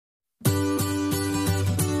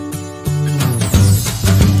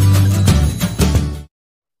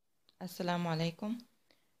Assalamu alaikum.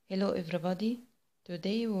 Hello everybody.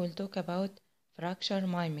 Today we will talk about fracture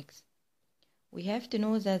mimics. We have to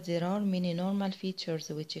know that there are many normal features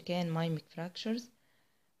which can mimic fractures,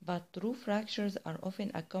 but true fractures are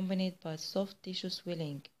often accompanied by soft tissue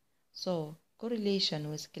swelling, so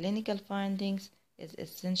correlation with clinical findings is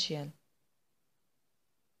essential.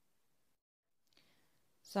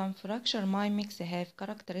 Some fracture mimics have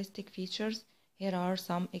characteristic features. Here are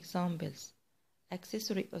some examples.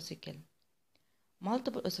 Accessory ossicle.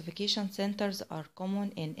 Multiple ossification centers are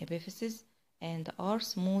common in epiphyses and are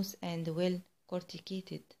smooth and well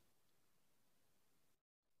corticated.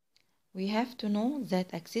 We have to know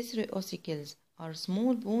that accessory ossicles are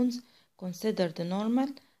small bones considered normal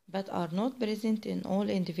but are not present in all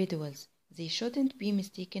individuals. They shouldn't be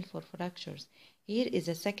mistaken for fractures. Here is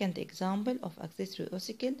a second example of accessory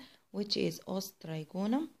ossicle, which is os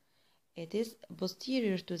trigonum. It is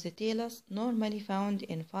posterior to the talus, normally found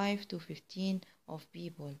in 5 to 15 of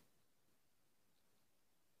people.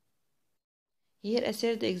 Here a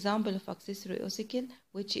third example of accessory ossicle,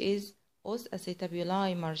 which is os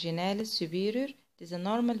acetabuli marginalis superior. It is a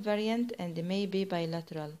normal variant and may be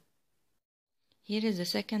bilateral. Here is the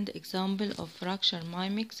second example of fracture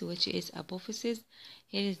mimics, which is apophysis.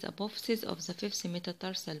 Here is the apophysis of the fifth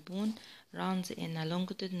metatarsal bone, runs in a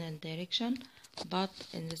longitudinal direction, but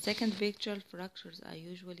in the second picture, fractures are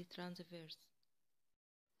usually transverse.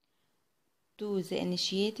 To the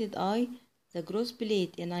initiated eye, the gross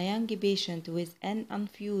plate in a young patient with an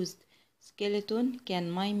unfused skeleton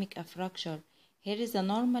can mimic a fracture. Here is a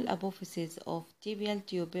normal apophysis of tibial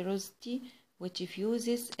tuberosity, which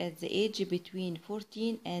fuses at the age between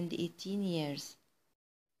 14 and 18 years.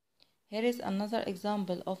 Here is another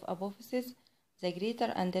example of apophysis. The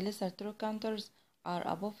greater and lesser trochanters are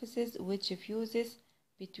apophyses which fuses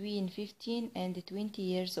between 15 and 20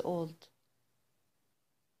 years old.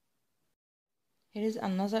 Here is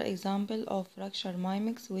another example of fracture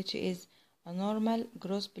mimics, which is a normal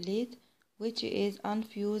gross plate, which is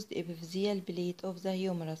unfused epiphyseal plate of the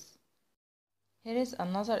humerus. Here is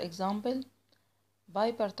another example.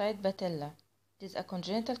 Bipartite Patella. It is a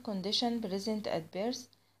congenital condition present at birth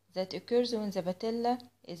that occurs when the patella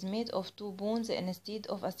is made of two bones instead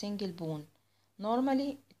of a single bone.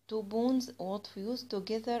 Normally, two bones would fuse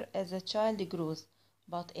together as the child grows,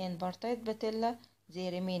 but in Bipartite Patella, they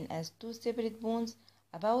remain as two separate bones.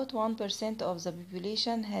 About 1% of the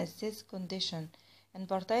population has this condition. In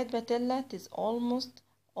Bipartite Patella, it is almost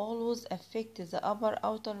always affects the upper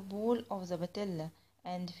outer wall of the patella,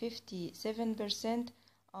 and 57%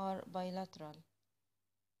 are bilateral.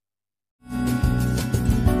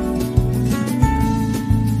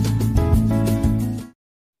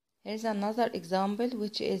 Here is another example,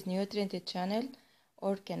 which is nutrient channel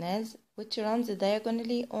or canals, which runs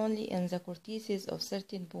diagonally only in the cortices of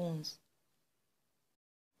certain bones.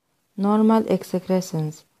 Normal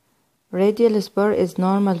excrescence. Radial spur is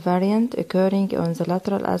normal variant occurring on the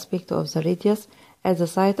lateral aspect of the radius at the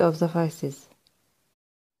site of the physis.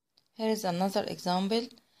 Here is another example.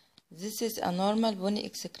 This is a normal bony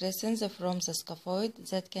excrescence from the scaphoid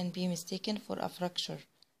that can be mistaken for a fracture.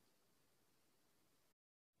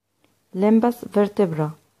 Limbus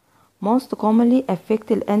Vertebra. Most commonly affect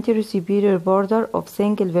the anterior superior border of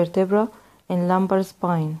single vertebra in lumbar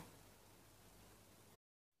spine.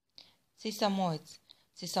 Sesamoids.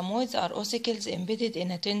 Sesamoids are ossicles embedded in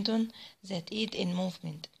a tendon that aid in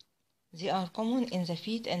movement. They are common in the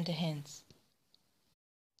feet and the hands.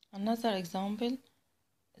 Another example,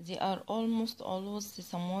 they are almost always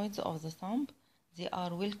sesamoids of the thumb. They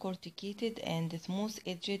are well corticated and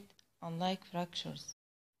smooth-edged, unlike fractures.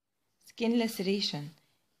 Skin laceration.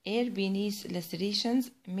 Air beneath lacerations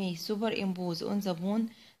may superimpose on the bone,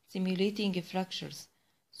 simulating fractures.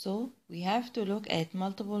 So, we have to look at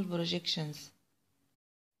multiple projections.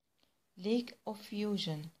 Lack of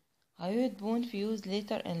fusion. Hyoid bone fuse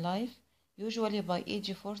later in life, usually by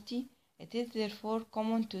age 40. It is therefore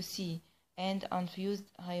common to see an unfused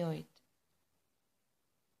hyoid.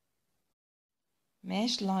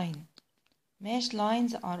 Mach line. Mach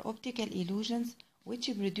lines are optical illusions which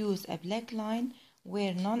produce a black line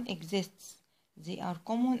where none exists. They are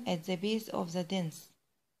common at the base of the dens.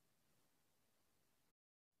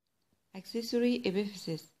 Accessory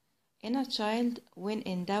epiphyses. In a child, when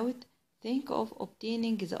in doubt, think of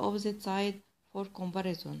obtaining the opposite side for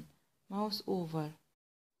comparison. Mouse over.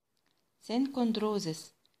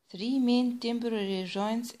 Synchondroses. Three main temporary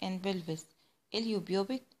joints in pelvis: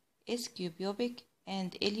 iliopubic, ischiopubic,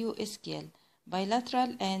 and ilioischial,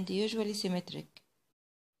 bilateral and usually symmetric.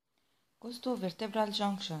 Costovertebral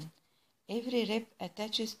junction. Every rib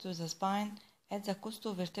attaches to the spine at the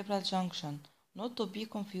costovertebral junction, not to be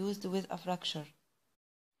confused with a fracture.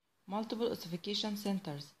 Multiple ossification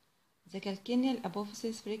centers. The calcaneal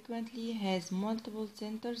apophysis frequently has multiple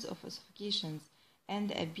centers of ossifications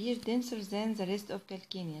and appear denser than the rest of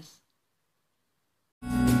calcaneus.